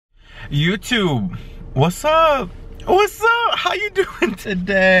YouTube, what's up? What's up? How you doing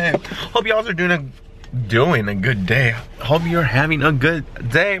today? Hope y'all are doing a good day. Hope you're having a good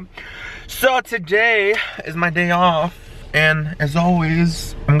day. So today is my day off, and as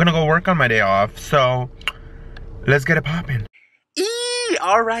always, I'm gonna go work on my day off. So let's get it popping.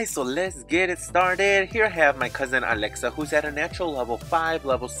 Alright, so let's get it started. Here I have my cousin Alexa, who's at a natural level 5,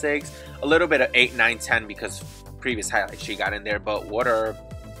 level 6, a little bit of 8, 9, 10 because previous highlights she got in there, but whatever.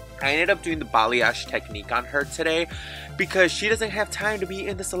 I ended up doing the balayage technique on her today because she doesn't have time to be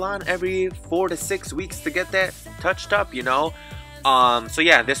in the salon every 4 to 6 weeks to get that touched up, you know. So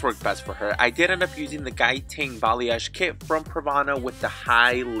yeah, this worked best for her. I did end up using the Tang balayage kit from PRAVANA with the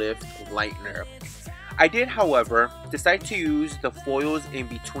high lift lightener. I did, however, decide to use the foils in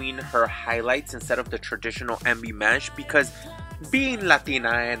between her highlights instead of the traditional MB mesh because being Latina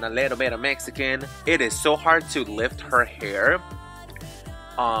and a little bit of Mexican, it is so hard to lift her hair.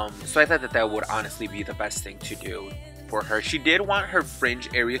 So I thought that would honestly be the best thing to do for her. She did want her fringe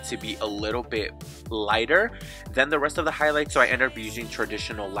area to be a little bit lighter than the rest of the highlights, so I ended up using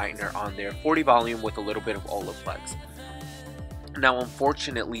traditional lightener on there, 40 volume with a little bit of Olaplex. Now,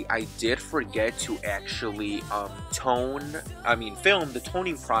 unfortunately, I did forget to actually film the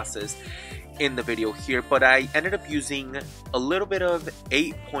toning process in the video here, but I ended up using a little bit of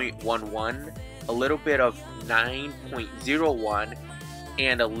 8.11, a little bit of 9.01,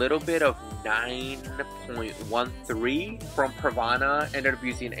 and a little bit of 9.13 from PRAVANA. Ended up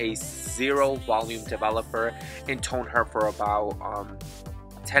using a 0 volume developer and toned her for about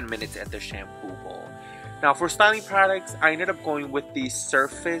 10 minutes at the shampoo bowl. Now for styling products, I ended up going with the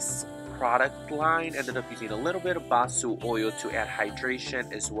Surface product line. Ended up using a little bit of Bassu Oil to add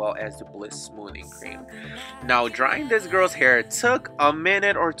hydration as well as the Bliss smoothing cream. Now drying this girl's hair took a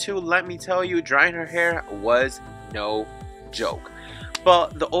minute or two. Let me tell you, drying her hair was no joke.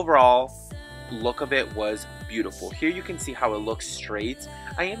 But the overall look of it was beautiful. Here you can see how it looks straight.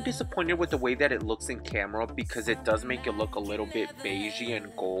 I am disappointed with the way that it looks in camera because it does make it look a little bit beigey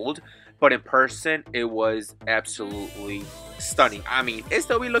and gold. But in person, it was absolutely stunning. I mean, it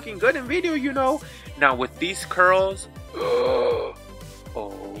still be looking good in video, you know. Now with these curls, oh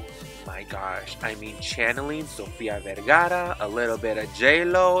my gosh. I mean, channeling Sofia Vergara, a little bit of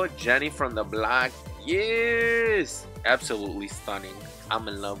J-Lo, Jenny from the Block. Yes! Absolutely stunning. I'm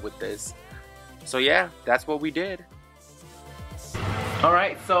in love with this. So yeah, that's what we did.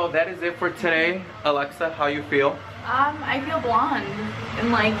 Alright, so that is it for today. Alexa, how you feel? I feel blonde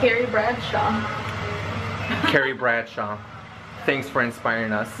and like Carrie Bradshaw. Carrie Bradshaw. Thanks for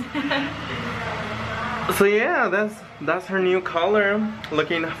inspiring us. So yeah, that's her new color.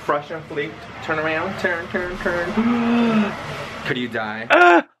 Looking fresh and fleeked. Turn around, turn. Could you die?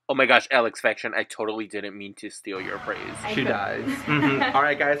 Oh my gosh, Alex Faction, I totally didn't mean to steal your praise. She dies.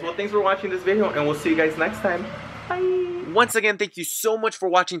 Alright guys, well thanks for watching this video and we'll see you guys next time. Bye. Once again, thank you so much for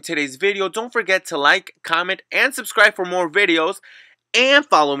watching today's video. Don't forget to like, comment, and subscribe for more videos. And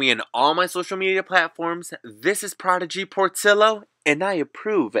follow me on all my social media platforms. This is Prodigy Portillo, and I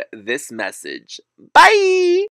approve this message. Bye!